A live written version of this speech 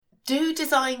Do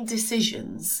design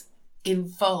decisions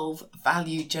involve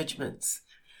value judgments?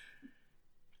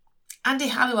 Andy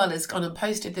Halliwell has gone and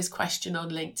posted this question on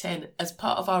LinkedIn as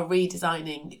part of our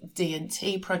Redesigning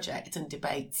D&T project and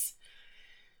debates.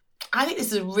 I think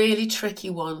this is a really tricky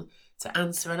one to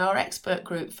answer, and our expert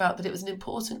group felt that it was an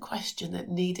important question that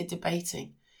needed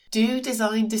debating. Do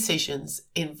design decisions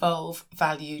involve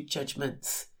value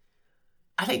judgments?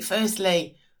 I think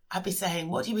firstly, I'd be saying,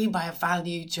 what do you mean by a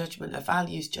value judgment, a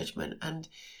values judgment? And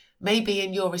maybe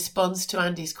in your response to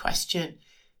Andy's question,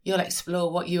 you'll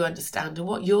explore what you understand and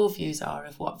what your views are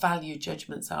of what value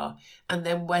judgments are, and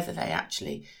then whether they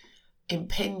actually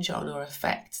impinge on or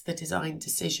affect the design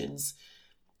decisions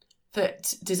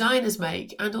that designers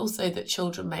make and also that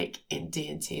children make in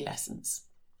D&T lessons.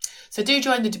 So do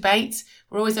join the debate.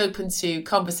 We're always open to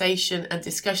conversation and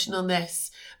discussion on this.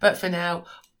 But for now,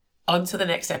 on to the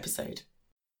next episode.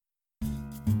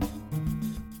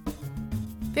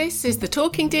 This is the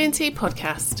Talking D&T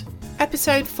podcast,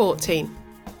 episode 14.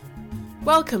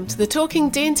 Welcome to the Talking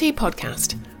D&T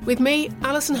podcast with me,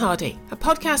 Alison Hardy, a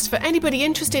podcast for anybody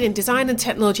interested in design and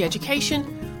technology education,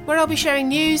 where I'll be sharing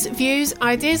news, views,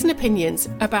 ideas and opinions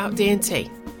about D&T.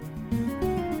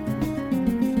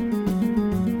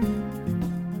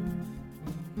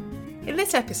 In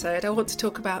this episode, I want to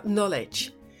talk about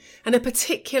knowledge, and a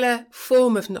particular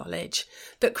form of knowledge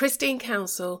that Christine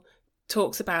Counsell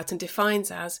talks about and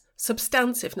defines as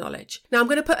substantive knowledge. Now, I'm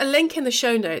going to put a link in the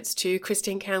show notes to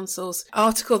Christine Counsell's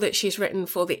article that she's written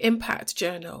for the Impact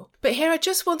Journal. But here I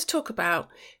just want to talk about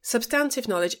substantive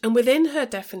knowledge and within her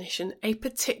definition, a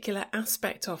particular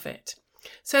aspect of it.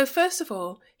 So first of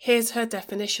all, here's her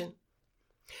definition.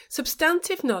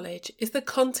 Substantive knowledge is the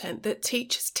content that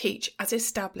teachers teach as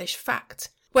established fact,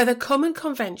 whether common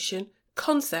convention,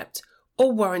 concept,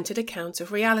 or warranted account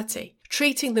of reality,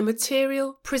 treating the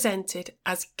material presented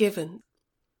as given.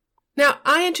 Now,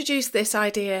 I introduced this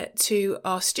idea to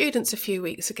our students a few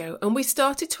weeks ago, and we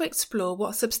started to explore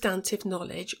what substantive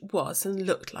knowledge was and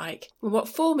looked like, and what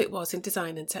form it was in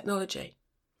design and technology.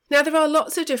 Now, there are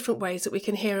lots of different ways that we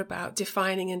can hear about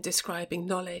defining and describing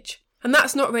knowledge, and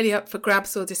that's not really up for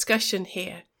grabs or discussion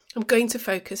here. I'm going to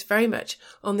focus very much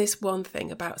on this one thing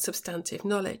about substantive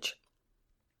knowledge.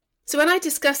 So when I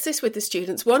discussed this with the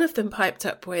students, one of them piped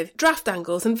up with draft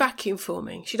angles and vacuum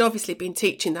forming. She'd obviously been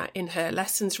teaching that in her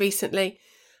lessons recently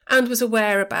and was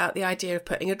aware about the idea of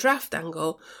putting a draft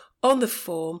angle on the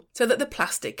form so that the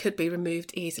plastic could be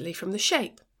removed easily from the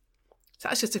shape. So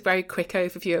that's just a very quick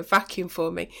overview of vacuum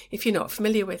forming if you're not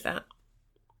familiar with that.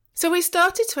 So we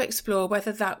started to explore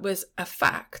whether that was a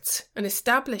fact, an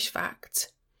established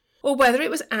fact, or whether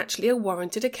it was actually a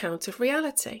warranted account of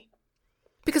reality.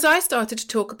 Because I started to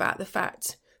talk about the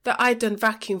fact that I'd done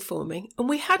vacuum forming and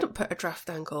we hadn't put a draft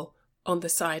angle on the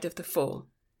side of the form.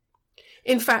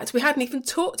 In fact, we hadn't even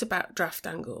talked about draft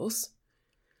angles.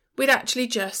 We'd actually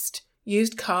just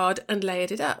used card and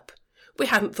layered it up. We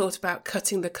hadn't thought about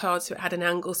cutting the card so it had an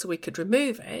angle so we could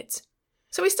remove it.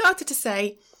 So we started to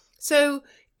say, so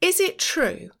is it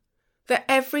true that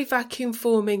every vacuum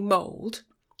forming mould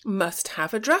must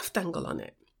have a draft angle on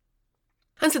it?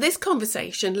 And so this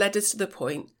conversation led us to the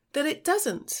point that it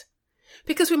doesn't,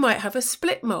 because we might have a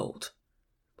split mould,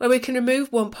 where we can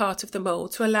remove one part of the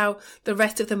mould to allow the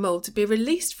rest of the mould to be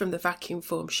released from the vacuum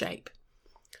form shape.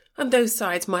 And those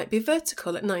sides might be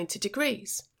vertical at 90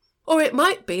 degrees. Or it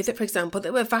might be that, for example,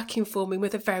 that we're vacuum forming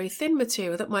with a very thin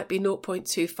material that might be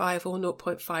 0.25 or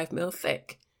 0.5 mil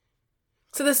thick.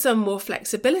 So there's some more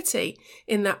flexibility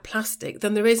in that plastic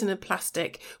than there is in a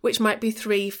plastic which might be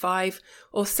 3, 5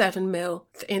 or 7 mil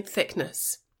in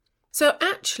thickness. So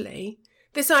actually,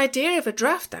 this idea of a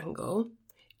draft angle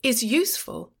is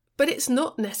useful, but it's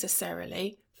not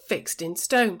necessarily fixed in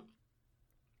stone.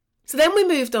 So then we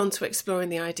moved on to exploring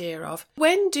the idea of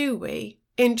when do we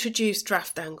introduce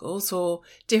draft angles or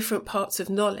different parts of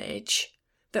knowledge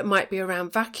that might be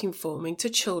around vacuum forming to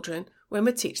children when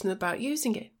we're teaching them about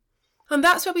using it. And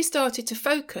that's where we started to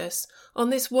focus on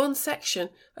this one section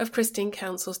of Christine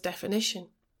Counsell's definition.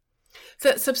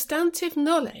 That substantive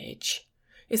knowledge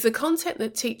is the content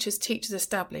that teachers teach as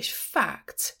established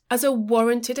fact as a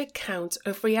warranted account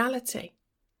of reality.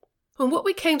 And what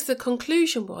we came to the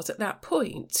conclusion was at that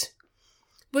point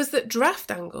was that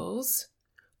draft angles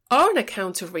are an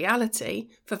account of reality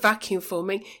for vacuum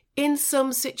forming in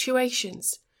some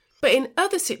situations. But in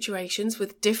other situations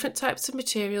with different types of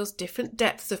materials, different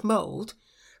depths of mould,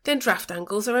 then draft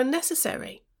angles are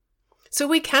unnecessary. So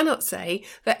we cannot say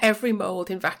that every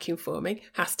mould in vacuum forming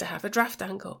has to have a draft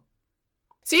angle.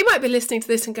 So you might be listening to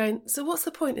this and going, so what's the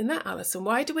point in that, Alison?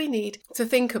 Why do we need to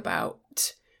think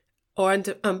about or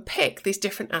unpick these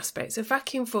different aspects of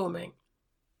vacuum forming?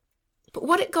 But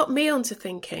what it got me onto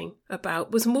thinking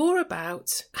about was more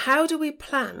about how do we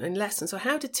plan in lessons, or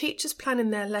how do teachers plan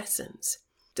in their lessons?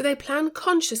 Do they plan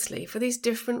consciously for these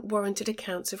different warranted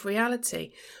accounts of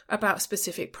reality about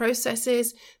specific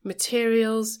processes,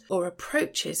 materials, or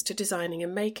approaches to designing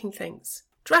and making things?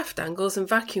 Draft angles and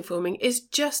vacuum forming is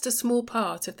just a small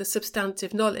part of the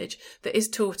substantive knowledge that is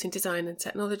taught in design and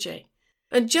technology.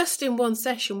 And just in one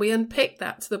session, we unpicked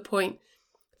that to the point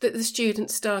that the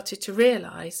students started to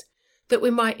realise that we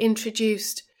might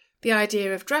introduce the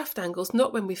idea of draft angles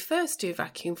not when we first do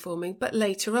vacuum forming, but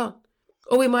later on.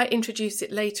 Or we might introduce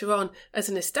it later on as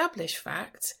an established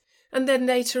fact, and then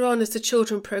later on as the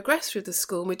children progress through the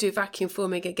school and we do vacuum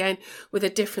forming again with a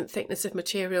different thickness of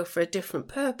material for a different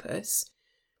purpose,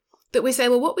 that we say,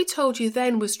 well, what we told you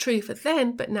then was true for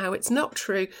then, but now it's not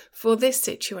true for this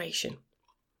situation.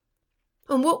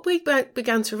 And what we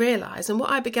began to realise, and what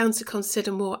I began to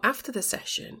consider more after the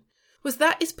session, was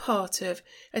that is part of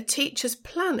a teacher's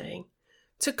planning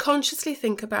to consciously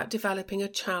think about developing a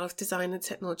child's design and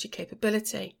technology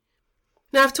capability.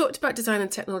 Now, I've talked about design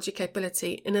and technology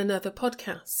capability in another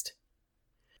podcast,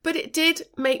 but it did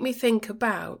make me think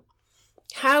about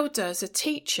how does a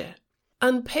teacher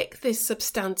unpick this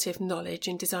substantive knowledge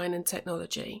in design and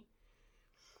technology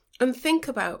and think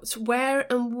about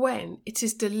where and when it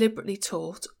is deliberately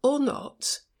taught or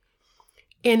not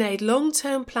in a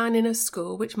long-term plan in a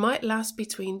school which might last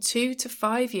between 2 to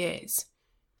 5 years,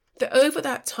 that over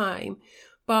that time,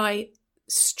 by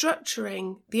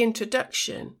structuring the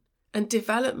introduction and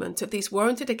development of these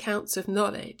warranted accounts of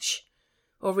knowledge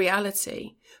or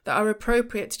reality that are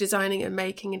appropriate to designing and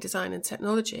making in design and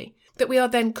technology, that we are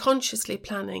then consciously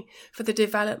planning for the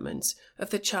development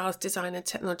of the child's design and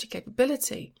technology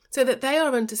capability, so that they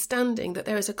are understanding that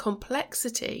there is a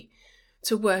complexity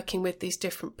to working with these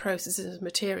different processes and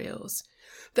materials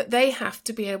that they have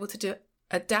to be able to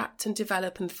adapt and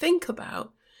develop and think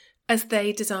about as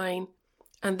they design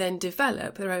and then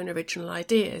develop their own original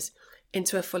ideas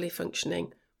into a fully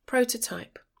functioning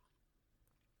prototype.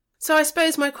 So I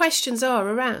suppose my questions are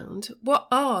around, what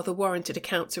are the warranted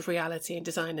accounts of reality in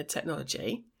design and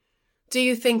technology? Do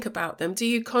you think about them? Do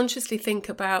you consciously think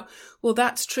about, well,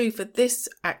 that's true for this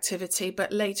activity,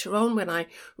 but later on when I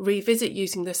revisit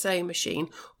using the sewing machine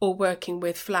or working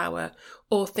with flour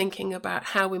or thinking about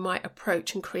how we might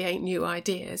approach and create new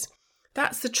ideas,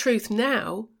 that's the truth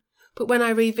now, but when I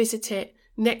revisit it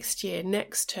next year,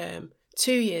 next term,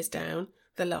 2 years down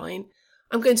the line,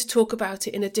 I'm going to talk about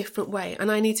it in a different way,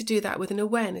 and I need to do that with an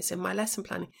awareness in my lesson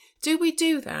planning. Do we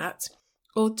do that,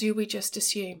 or do we just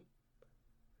assume?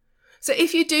 So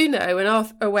if you do know and are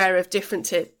aware of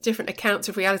different accounts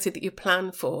of reality that you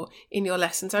plan for in your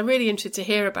lessons, I'm really interested to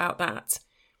hear about that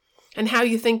and how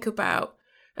you think about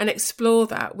and explore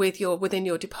that within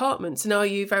your departments. And are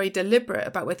you very deliberate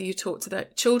about whether you talk to the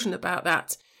children about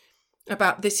that,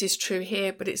 about this is true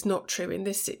here, but it's not true in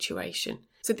this situation,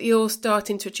 so that you'll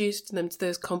start introducing them to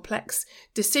those complex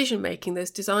decision-making, those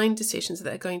design decisions that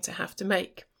they're going to have to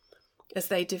make as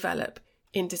they develop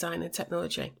in design and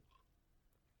technology.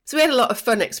 So we had a lot of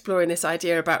fun exploring this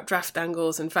idea about draft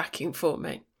angles and vacuum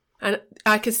forming. And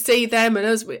I could see them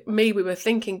and we were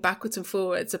thinking backwards and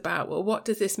forwards about, well, what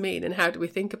does this mean and how do we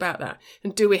think about that?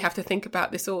 And do we have to think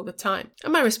about this all the time?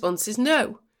 And my response is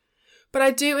no. But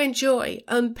I do enjoy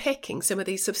unpicking some of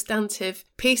these substantive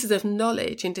pieces of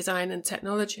knowledge in design and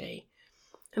technology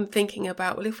and thinking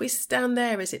about, well, if we stand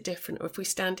there, is it different? Or if we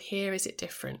stand here, is it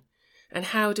different? And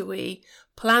how do we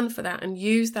plan for that and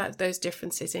use those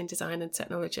differences in design and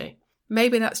technology?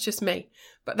 Maybe that's just me,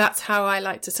 but that's how I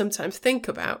like to sometimes think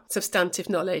about substantive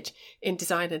knowledge in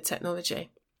design and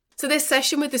technology. So this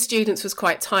session with the students was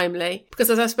quite timely because,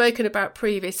 as I've spoken about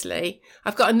previously,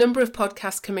 I've got a number of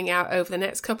podcasts coming out over the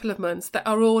next couple of months that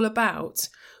are all about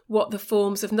what the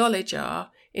forms of knowledge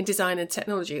are in design and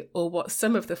technology, or what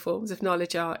some of the forms of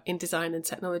knowledge are in design and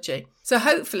technology. So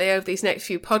hopefully over these next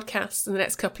few podcasts in the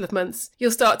next couple of months,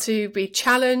 you'll start to be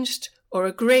challenged or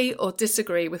agree or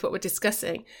disagree with what we're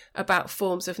discussing about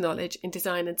forms of knowledge in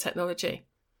design and technology.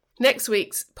 Next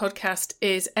week's podcast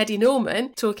is Eddie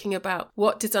Norman talking about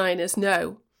what designers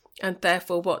know and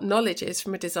therefore what knowledge is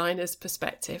from a designer's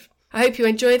perspective. I hope you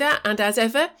enjoy that, and as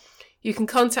ever, you can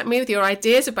contact me with your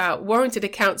ideas about warranted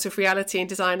accounts of reality in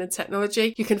design and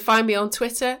technology. You can find me on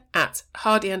Twitter at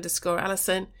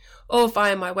Hardy_Alison or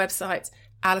via my website,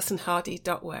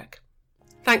 alisonhardy.work.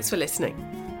 Thanks for listening.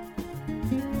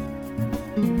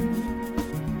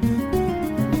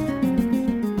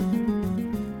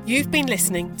 You've been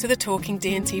listening to the Talking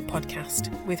D&T podcast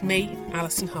with me,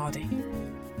 Alison Hardy.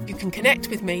 You can connect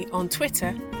with me on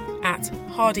Twitter at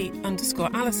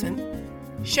Hardy_Alison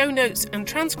Show notes and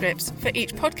transcripts for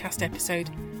each podcast episode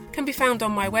can be found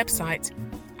on my website,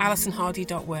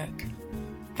 alisonhardy.work.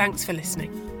 Thanks for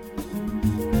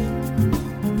listening.